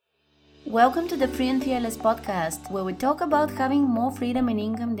Welcome to the Free and Fearless podcast, where we talk about having more freedom and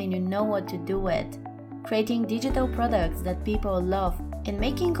income than you know what to do with, creating digital products that people love, and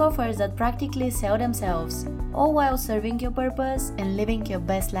making offers that practically sell themselves, all while serving your purpose and living your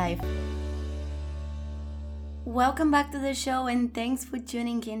best life. Welcome back to the show, and thanks for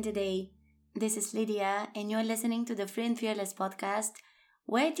tuning in today. This is Lydia, and you're listening to the Free and Fearless podcast,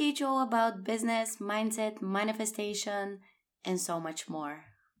 where I teach you all about business, mindset, manifestation, and so much more.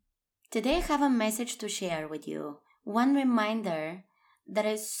 Today I have a message to share with you. One reminder that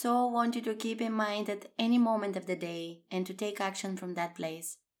I so want you to keep in mind at any moment of the day and to take action from that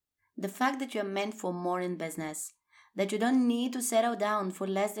place. The fact that you're meant for more in business. That you don't need to settle down for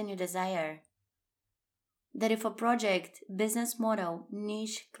less than you desire. That if a project, business model,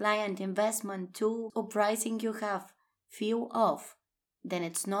 niche, client, investment, tool, or pricing you have feel off, then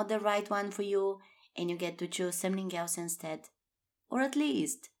it's not the right one for you and you get to choose something else instead. Or at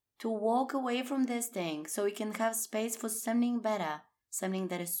least to walk away from this thing so you can have space for something better, something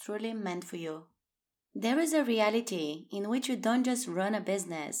that is truly meant for you. There is a reality in which you don't just run a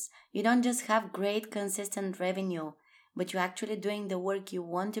business, you don't just have great consistent revenue, but you're actually doing the work you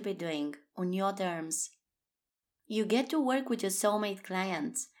want to be doing on your terms. You get to work with your soulmate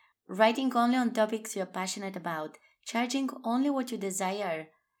clients, writing only on topics you're passionate about, charging only what you desire,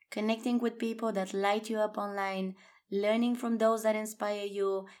 connecting with people that light you up online, learning from those that inspire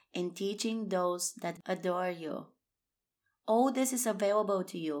you, and teaching those that adore you. All this is available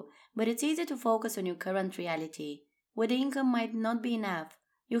to you, but it's easy to focus on your current reality, where the income might not be enough.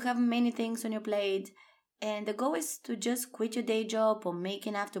 You have many things on your plate, and the goal is to just quit your day job or make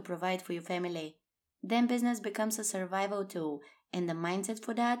enough to provide for your family. Then business becomes a survival tool, and the mindset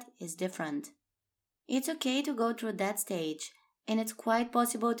for that is different. It's okay to go through that stage, and it's quite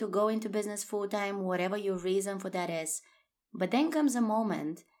possible to go into business full-time, whatever your reason for that is. But then comes a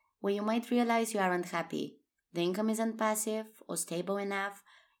moment where you might realize you aren't happy. The income isn't passive or stable enough.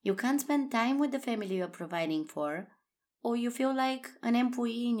 You can't spend time with the family you're providing for, or you feel like an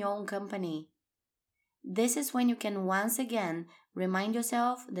employee in your own company. This is when you can once again remind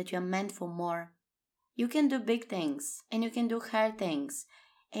yourself that you're meant for more. You can do big things, and you can do hard things,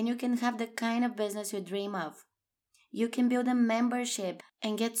 and you can have the kind of business you dream of. You can build a membership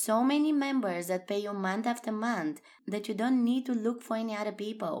and get so many members that pay you month after month that you don't need to look for any other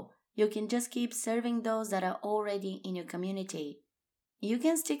people. You can just keep serving those that are already in your community. You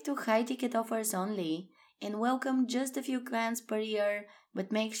can stick to high-ticket offers only and welcome just a few clients per year,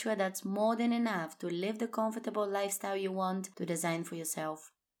 but make sure that's more than enough to live the comfortable lifestyle you want to design for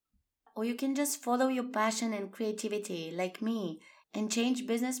yourself. Or you can just follow your passion and creativity like me and change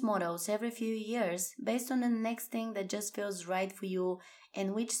business models every few years based on the next thing that just feels right for you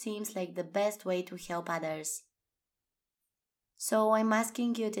and which seems like the best way to help others. So I'm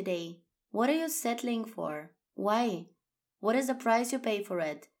asking you today, what are you settling for? Why? What is the price you pay for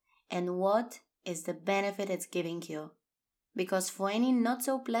it? And what is the benefit it's giving you? Because for any not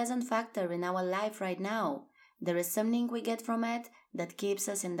so pleasant factor in our life right now, there is something we get from it that keeps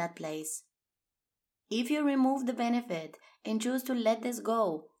us in that place. If you remove the benefit and choose to let this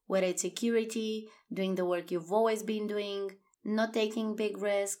go, whether it's security, doing the work you've always been doing, not taking big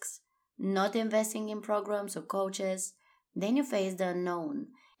risks, not investing in programs or coaches, then you face the unknown.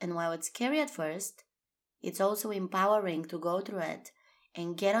 And while it's scary at first, it's also empowering to go through it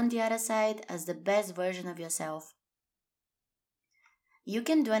and get on the other side as the best version of yourself. You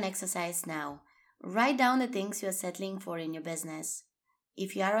can do an exercise now. Write down the things you're settling for in your business.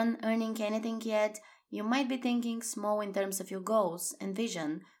 If you aren't earning anything yet, you might be thinking small in terms of your goals and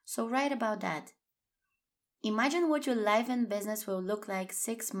vision, so write about that. Imagine what your life and business will look like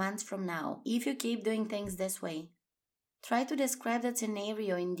 6 months from now if you keep doing things this way. Try to describe that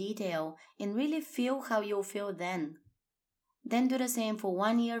scenario in detail and really feel how you'll feel then. Then do the same for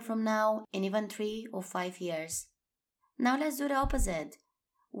 1 year from now and even 3 or 5 years. Now let's do the opposite.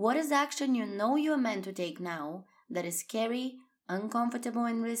 What is the action you know you're meant to take now that is scary, uncomfortable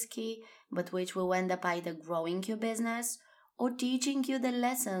and risky, but which will end up either growing your business or teaching you the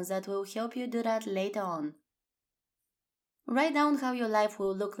lessons that will help you do that later on? Write down how your life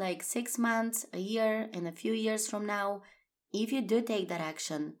will look like 6 months, a year, and a few years from now if you do take that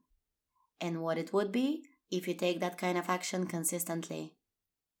action, and what it would be if you take that kind of action consistently.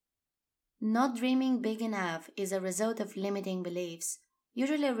 Not dreaming big enough is a result of limiting beliefs,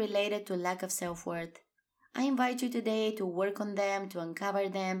 usually related to lack of self-worth. I invite you today to work on them, to uncover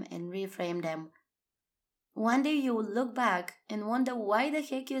them, and reframe them. One day you will look back and wonder why the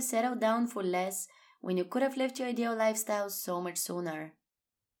heck you settled down for less when you could have lived your ideal lifestyle so much sooner.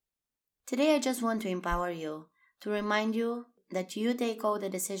 Today I just want to empower you, to remind you that you take all the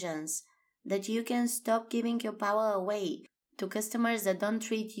decisions, that you can stop giving your power away to customers that don't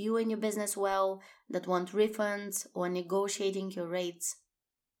treat you and your business well, that want refunds or negotiating your rates.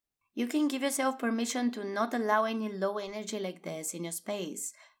 You can give yourself permission to not allow any low energy like this in your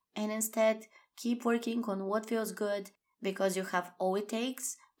space and instead keep working on what feels good because you have all it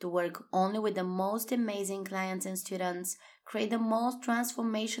takes to work only with the most amazing clients and students, create the most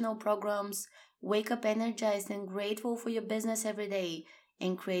transformational programs, wake up energized and grateful for your business every day,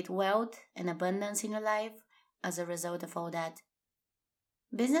 and create wealth and abundance in your life as a result of all that.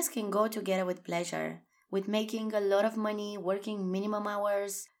 Business can go together with pleasure, with making a lot of money, working minimum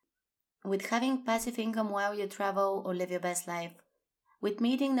hours, with having passive income while you travel or live your best life, with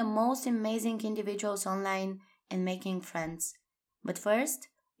meeting the most amazing individuals online and making friends. But first,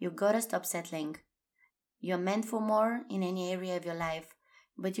 you gotta stop settling. You're meant for more in any area of your life,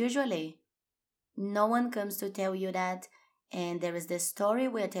 but usually, no one comes to tell you that, and there is this story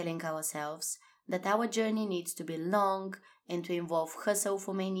we're telling ourselves that our journey needs to be long and to involve hustle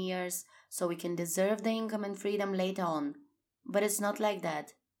for many years so we can deserve the income and freedom later on. But it's not like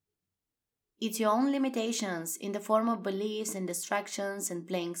that. It's your own limitations in the form of beliefs and distractions and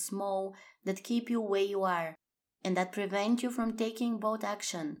playing small that keep you where you are and that prevent you from taking bold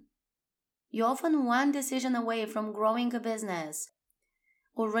action. You're often one decision away from growing a business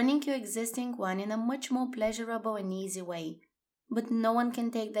or running your existing one in a much more pleasurable and easy way. But no one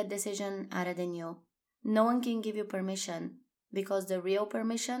can take that decision other than you. No one can give you permission because the real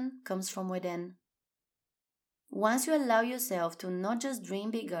permission comes from within. Once you allow yourself to not just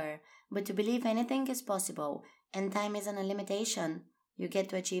dream bigger, but to believe anything is possible and time isn't a limitation, you get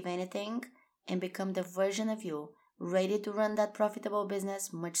to achieve anything and become the version of you ready to run that profitable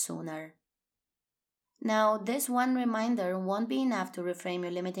business much sooner. Now, this one reminder won't be enough to reframe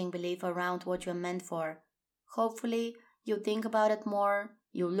your limiting belief around what you're meant for. Hopefully, you think about it more,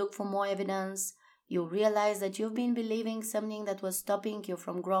 you look for more evidence, you realize that you've been believing something that was stopping you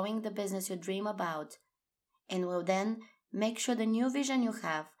from growing the business you dream about, and will then make sure the new vision you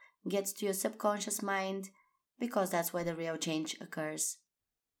have gets to your subconscious mind because that's where the real change occurs.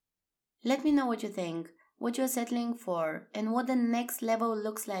 Let me know what you think, what you're settling for, and what the next level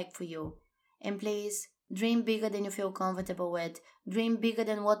looks like for you. And please, dream bigger than you feel comfortable with. Dream bigger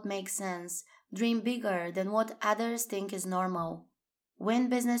than what makes sense. Dream bigger than what others think is normal. We're in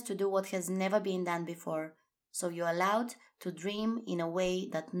business to do what has never been done before, so you're allowed to dream in a way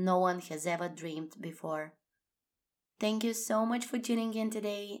that no one has ever dreamed before. Thank you so much for tuning in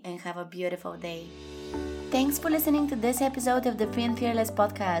today and have a beautiful day. Thanks for listening to this episode of the Free and Fearless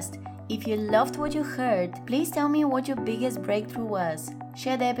podcast. If you loved what you heard, please tell me what your biggest breakthrough was.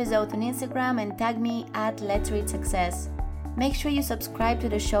 Share the episode on Instagram and tag me at Let's Reach Success. Make sure you subscribe to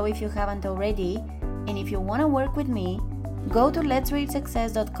the show if you haven't already. And if you want to work with me, go to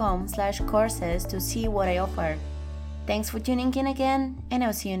letsreachsuccess.com/courses to see what I offer. Thanks for tuning in again, and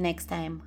I'll see you next time.